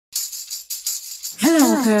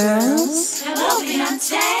Hello, girls. Hello,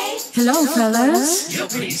 Beyoncé. Hello, fellas. You're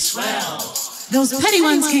pretty swell. Those petty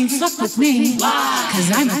ones can't fuck with me. Why?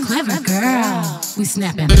 'Cause I'm a clever girl. We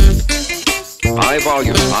snapping. High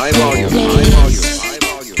volume, high volume, high volume, high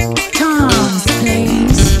volume. Toms,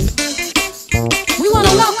 please. We want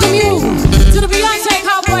to welcome you to the Beyoncé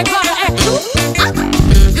Cowboy Carter Act 2.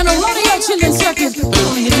 In a rodeo chillin' circus. You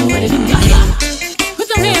know you do what it do. Put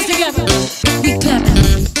them hands together. We clapping.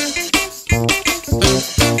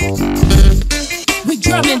 We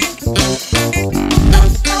drumming.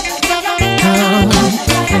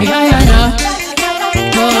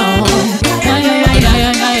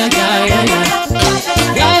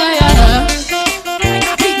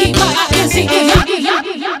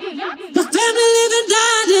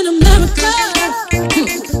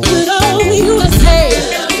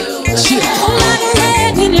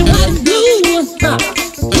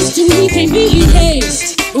 Can't be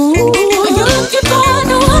erased. Ooh, you're looking for a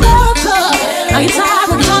new America. Are you tired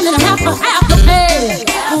of coming half a pay?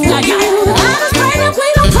 I just pray that we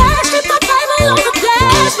don't crash. Keep the table on the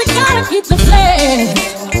dash. We gotta keep the flame.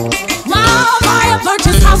 Wildfire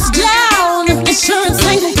purchase house down. Insurance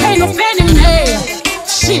single pay no Fannie Mae.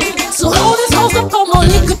 Shit, so hold this host up for more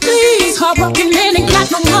liquor, please. Hard-working man ain't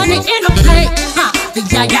got no money in the bank.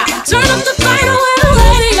 Yeah. Turn up the final with the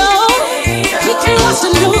radio. He can't watch the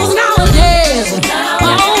news nowadays.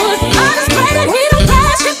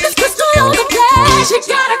 She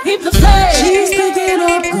gotta keep the faith. She's picking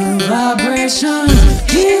up good vibration.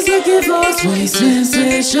 He's looking for sweet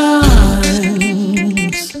sensations.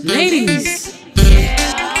 Ladies, yeah.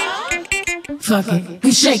 Fuck it,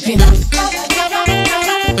 we shaking.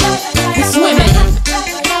 We swimming.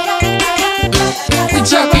 We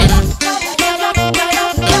jerking.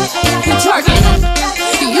 We twerking.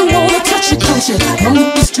 You wanna touch it, don't you? I'm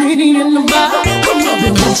with the street in the bar. Come up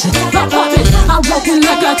and motion. I pop it. I walk it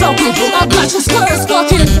like I talk it. I got you square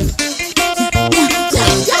stalking. Yeah.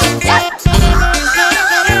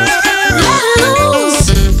 Let it loose.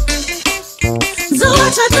 Do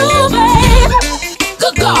what you do, babe.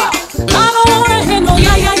 Good God. I don't wanna hear no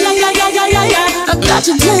yeah. I got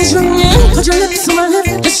you daydreaming. Put your lips on my lip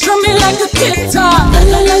and strum me like a guitar.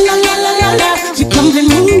 La. You got me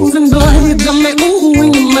moving, boy. You got me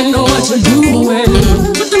moving. You might know what you're doing.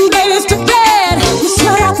 Put them babies to bed. You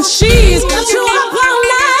sweat out the sheets. Got you up all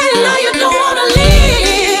night. Now you don't wanna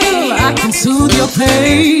leave. I can soothe your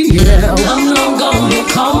pain. Yeah, I'm long gone. You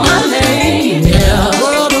call my name. Yeah,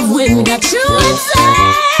 world of wind got you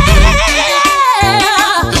insane.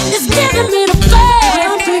 It's giving me the fame.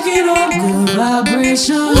 I'm picking up good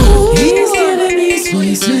vibration. He's giving me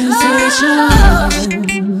sweet sensation.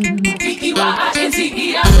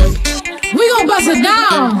 We gon' bust it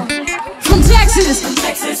down from Texas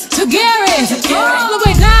to Gary, all the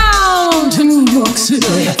way down to New York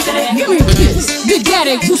City. Give me a kiss, Big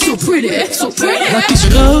Daddy, you so pretty, so pretty. Like it's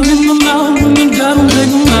love in my mouth when you got 'em take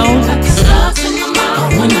 'em out. Like it's love in my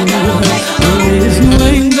mouth when you got 'em take 'em out. If you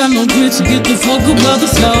ain't got no bitch, get the fuck about the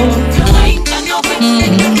slow. If you ain't got no bitch,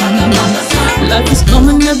 get the fuck about the slow. Life is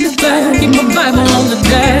coming every day, keep my Bible on the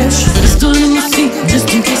dash. Still in my seat, just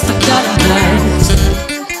in case I got a blast.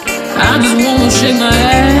 I just wanna shake my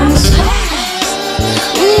ass.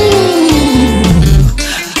 Ooh,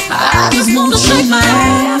 I just wanna shake my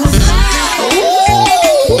ass.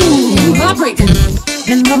 Ooh, vibrating.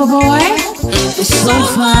 And lover boy, it's so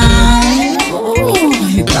fine.